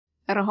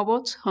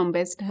Rohobot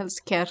home-based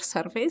healthcare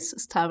service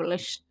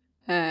established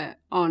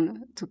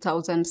on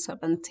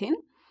 2017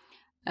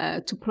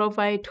 to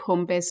provide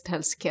home-based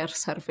healthcare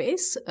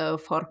service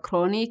for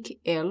chronic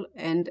ill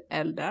and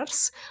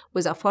elders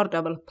with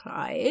affordable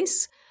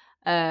price,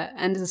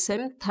 and at the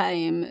same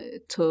time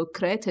to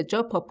create a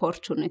job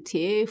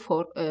opportunity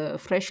for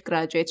fresh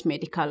graduate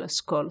medical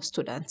school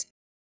students.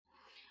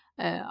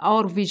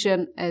 Our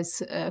vision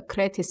is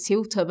create a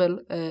suitable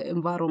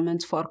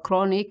environment for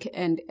chronic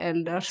and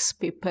elders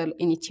people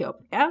in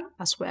Ethiopia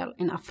as well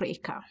in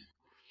Africa.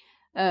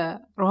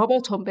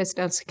 Rohobot home-based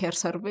healthcare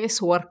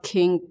service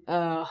working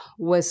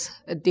with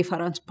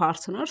different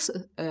partners,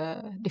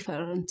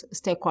 different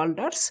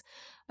stakeholders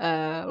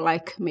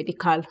like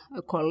medical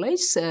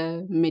colleges,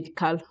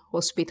 medical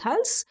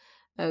hospitals,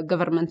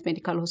 government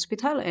medical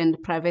hospital, and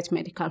private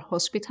medical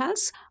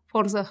hospitals.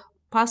 For the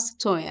past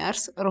 2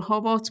 years,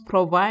 Rohobot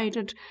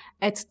provided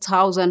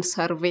 8,000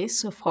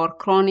 service for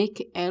chronic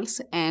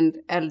ills and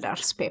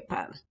elders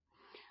people.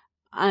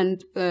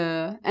 And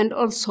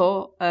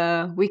also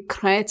we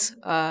create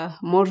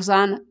more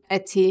than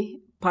 80%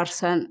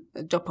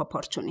 job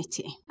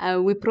opportunity.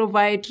 We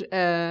provide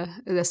the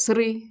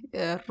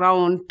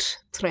 3-round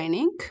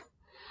training.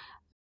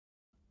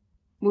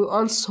 We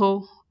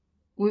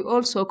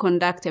also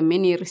conduct a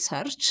mini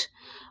research,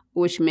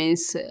 which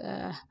means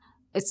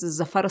it's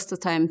the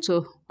first time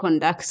to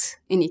conduct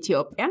in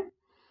Ethiopia.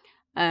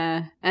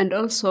 And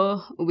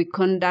also we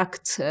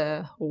conduct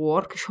a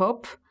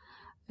workshop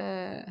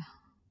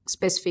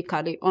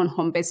specifically on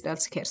home-based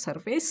healthcare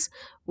service,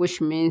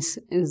 which means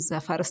it's the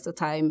first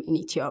time in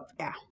Ethiopia.